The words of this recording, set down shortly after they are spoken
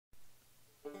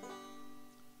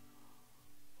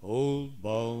Old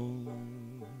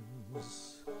bones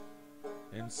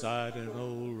inside an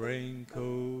old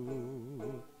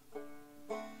raincoat.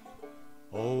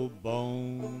 Old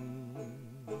bones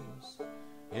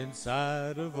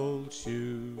inside of old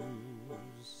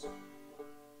shoes.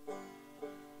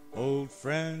 Old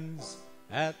friends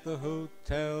at the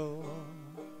hotel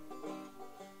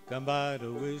come by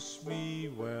to wish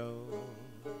me well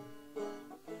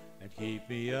and keep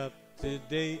me up to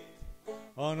date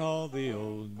on all the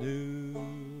old news.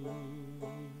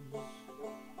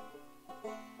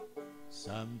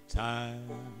 Sometimes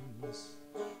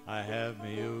I have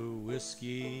me a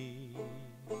whiskey,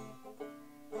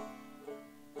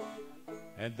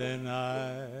 and then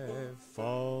I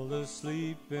fall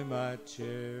asleep in my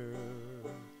chair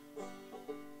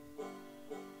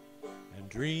and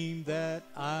dream that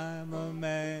I'm a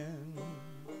man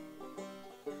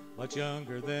much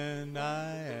younger than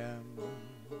I am.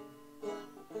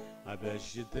 I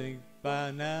bet you'd think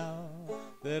by now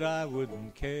that I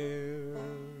wouldn't care,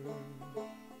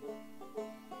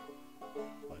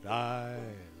 but I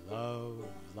love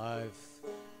life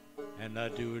and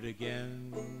I'd do it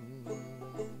again.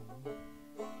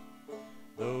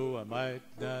 Though I might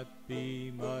not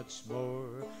be much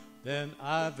more than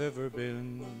I've ever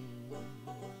been,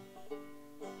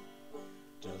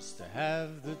 just to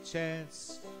have the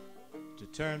chance to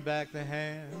turn back the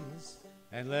hands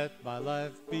and let my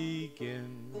life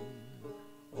begin.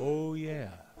 Oh yeah,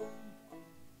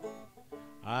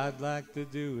 I'd like to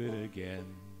do it again.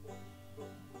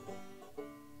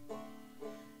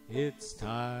 It's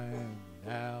time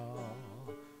now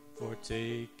for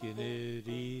taking it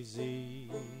easy.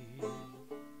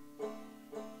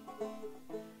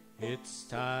 It's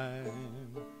time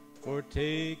for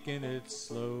taking it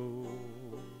slow.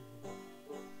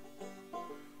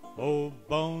 Old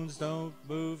bones don't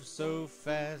move so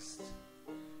fast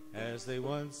as they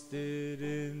once did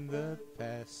in the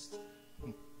past.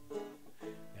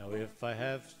 Now if I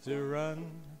have to run,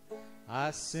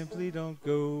 I simply don't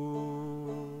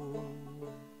go.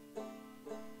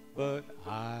 But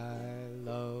I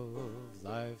love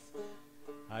life,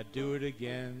 I'd do it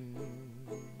again.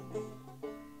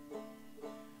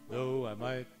 Though I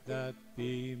might not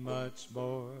be much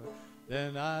more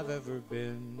than I've ever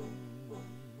been,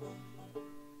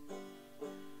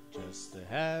 just to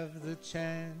have the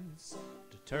chance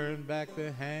to turn back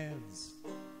the hands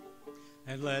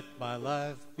and let my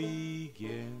life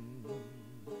begin.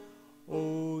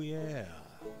 Oh yeah,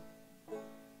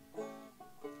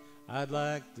 I'd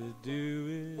like to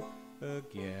do it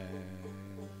again.